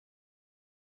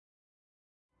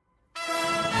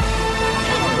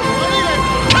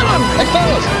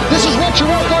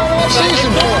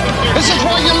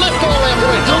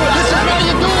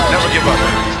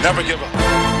Never give up.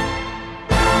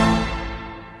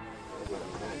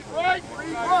 Right.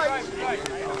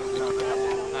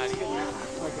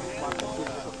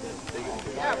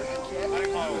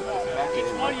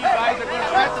 Each one of you guys are going to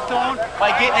set the tone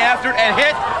by getting after it and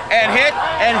hit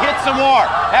some more.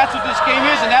 That's what this game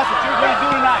is, and that's what you're going to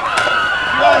do tonight.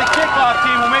 If you're on the kickoff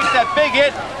team who makes that big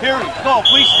hit, here we go.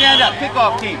 Please stand up.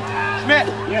 Kickoff team. Schmidt,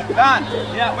 Don,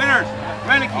 Winners,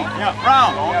 Renicky,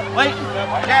 Brown, Layton,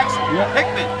 Jackson,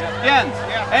 Hickman, Jens,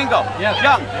 Engel,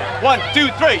 Young. 1,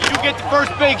 2, 3. You get the first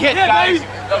big hit, guys.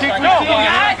 Kick receiving,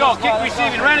 here we go. Kick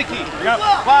receiving, Renicky,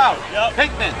 Cloud,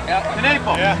 Hickman,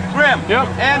 Knaple, Grimm,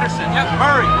 Anderson,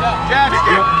 Murray,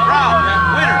 Jackson, Brown,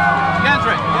 Winners,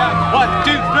 Gendrick. 1,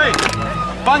 2, 3.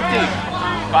 Bunting,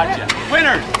 gotcha.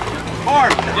 Winners,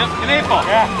 Forbes, Knaple,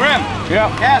 Grimm,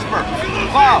 Casper,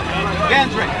 Cloud,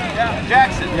 Gendrick,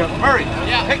 Jackson, Murray,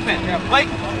 Hickman,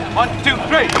 Layton. 1, 2,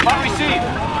 3. Punt receive.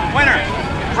 Winners,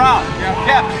 Brown,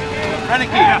 Kemp,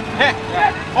 Renicky, Hick,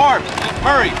 Forbes,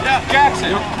 Murray,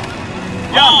 Jackson,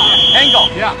 Young, Engel,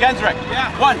 Gendrick.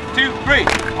 1, 2, 3.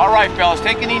 All right, fellas,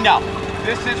 take a knee now.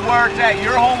 This is where it's at.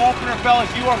 Your home opener, fellas.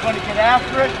 You are going to get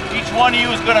after it. Each one of you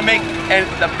is going to make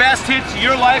the best hits of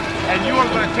your life, and you are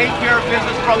going to take care of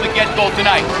business from the get-go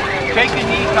tonight. Take a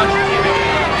knee, touch your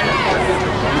knee.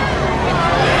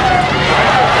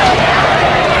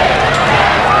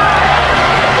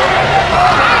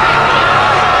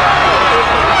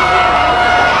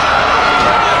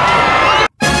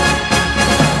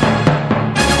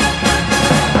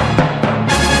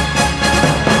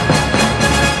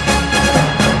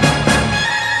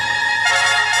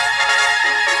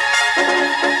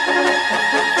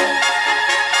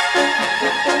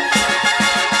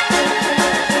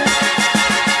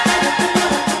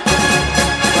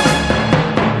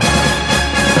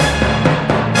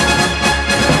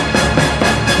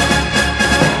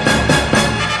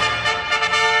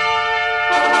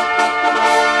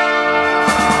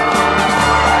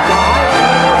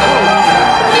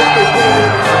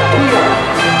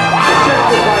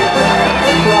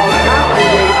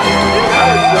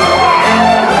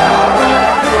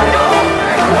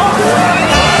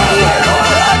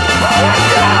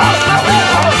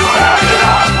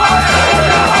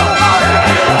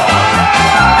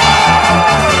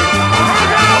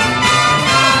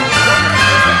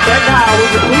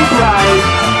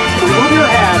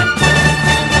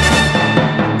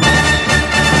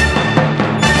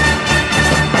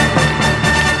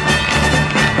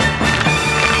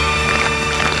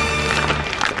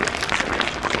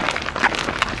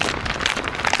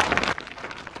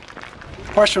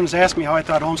 The question was asked me how I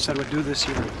thought Olmsted would do this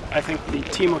year. I think the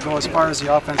team will go as far as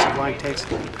the offensive line takes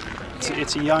it.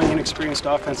 It's a young, inexperienced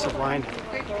offensive line,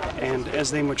 and as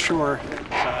they mature,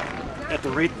 at the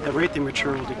rate they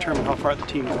mature will determine how far the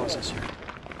team goes this year.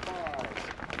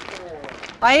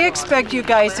 I expect you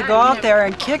guys to go out there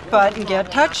and kick butt and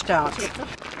get touchdowns.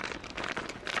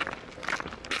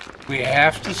 We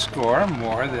have to score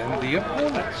more than the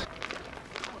opponents.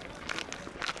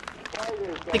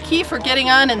 The key for getting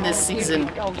on in this season: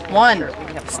 1,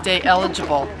 stay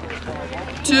eligible.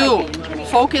 2,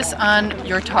 focus on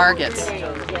your targets.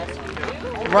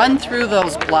 Run through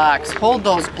those blocks, hold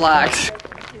those blocks.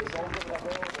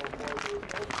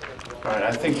 All right,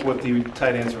 I think what the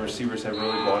tight ends and receivers have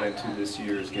really bought into this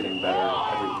year is getting better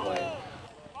every play.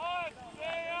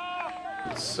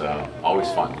 It's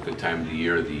always fun, good time of the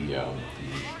year. The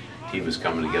team is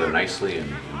coming together nicely, and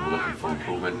we're looking for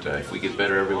improvement. If we get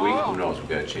better every week, who knows? We've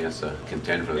got a chance to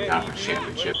contend for the conference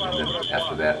championship, and then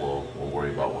after that, we'll worry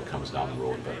about what comes down the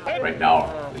road. But right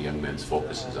now, the young men's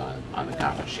focus is on the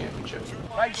conference championship.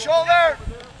 Right shoulder.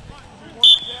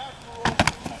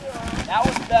 That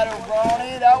was better,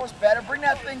 Ronnie. That was better. Bring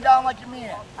that thing down like you mean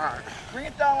it. All right. Bring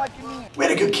it down like you mean it. We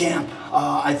had a good camp.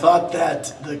 I thought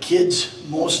that the kids,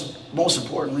 most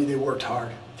importantly, they worked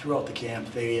hard throughout the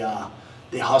camp.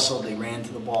 They hustled, they ran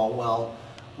to the ball well.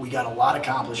 We got a lot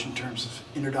accomplished in terms of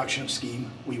introduction of scheme.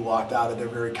 We walked out of there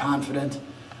very confident.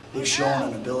 They've shown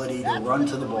an ability to run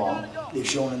to the ball. They've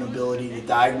shown an ability to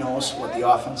diagnose what the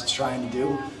offense is trying to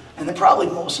do. And then probably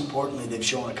most importantly, they've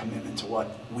shown a commitment to what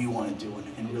we want to do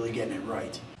and really getting it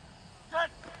right.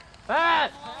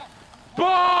 Pass!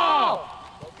 Ball!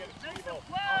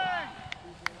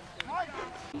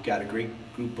 We've got a great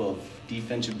group of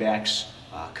defensive backs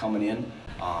coming in.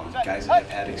 Guys that have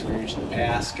had experience in the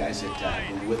past, guys that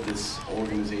have been with this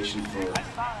organization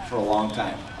for a long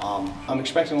time. I'm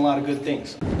expecting a lot of good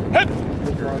things.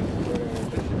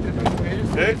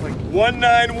 Okay,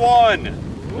 191.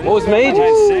 What was made?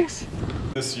 96.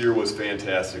 This year was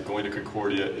fantastic. Going to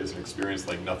Concordia is an experience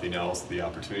like nothing else. The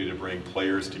opportunity to bring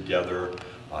players together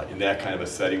in that kind of a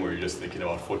setting where you're just thinking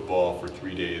about football for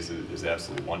 3 days is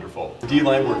absolutely wonderful. The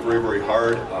D-line worked very, very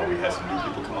hard. We had some new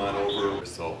people come on over,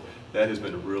 so that has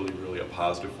been really, really a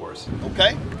positive for us.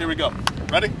 Okay, here we go.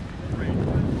 Ready?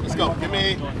 Let's go.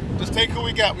 Just take who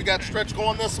we got. We got stretch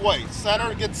going this way.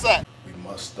 Center, get set. We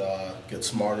must get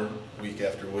smarter week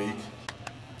after week,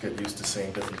 get used to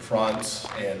seeing different fronts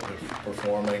and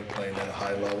performing, playing at a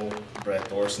high level. Brad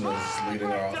Thorson is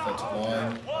leading our offensive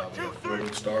line. We have 4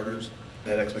 new starters.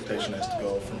 That expectation has to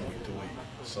go from week to week.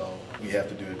 So we have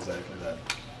to do exactly that.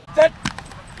 Set.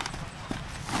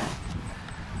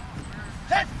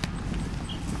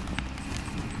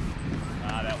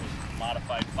 That was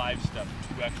modified 5-step,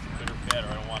 2 extra, good or bad, or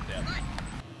I don't want that.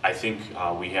 I think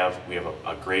we have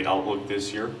a great outlook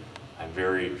this year. I'm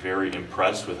very, very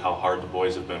impressed with how hard the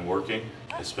boys have been working,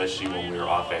 especially when we were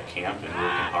off at camp and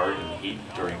working hard in the heat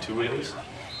during 2-a-days.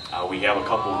 We have a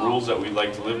couple of rules that we'd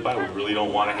like to live by. We really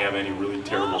don't want to have any really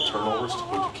terrible turnovers to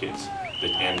put the kids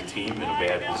and the team in a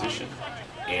bad position.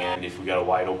 And if we got a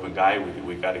wide open guy,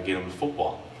 we've got to get him the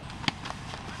football.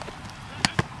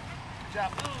 Good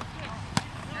job.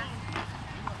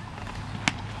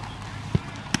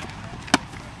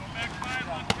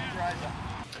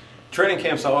 Training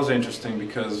camp's always interesting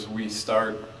because we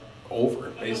start over,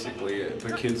 basically.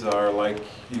 The kids are like,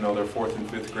 you know, they're 4th and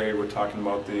 5th grade. We're talking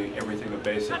about everything, the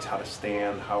basics, how to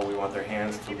stand, how we want their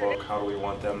hands to look, how do we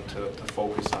want them to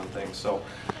focus on things. So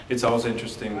it's always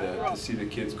interesting to see the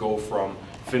kids go from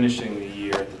finishing the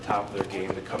year at the top of their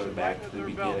game to coming back to the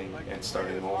beginning and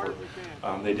starting over.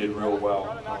 They did real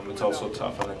well. It's also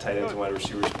tough on the tight ends and wide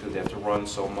receivers because they have to run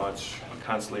so much,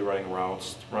 constantly running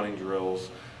routes, running drills.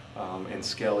 And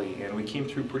Skelly, and we came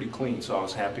through pretty clean, so I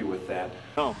was happy with that.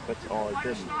 No, that's all I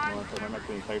did. I'm not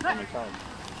getting tired from my time.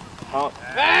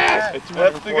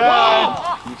 That's the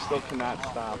guy! You still cannot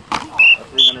stop a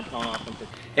 300-pound offensive.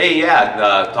 Hey,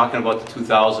 yeah, talking about the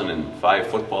 2005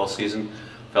 football season,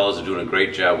 fellas are doing a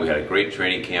great job. We had a great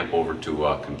training camp over to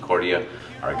Concordia.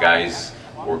 Our guys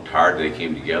worked hard. They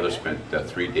came together, spent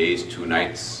 3 days, 2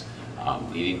 nights,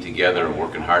 eating together and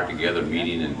working hard together,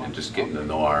 meeting and just getting to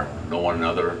know one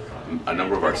another. A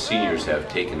number of our seniors have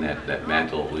taken that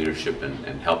mantle of leadership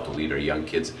and helped to lead our young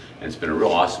kids, and it's been a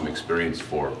real awesome experience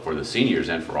for the seniors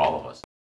and for all of us.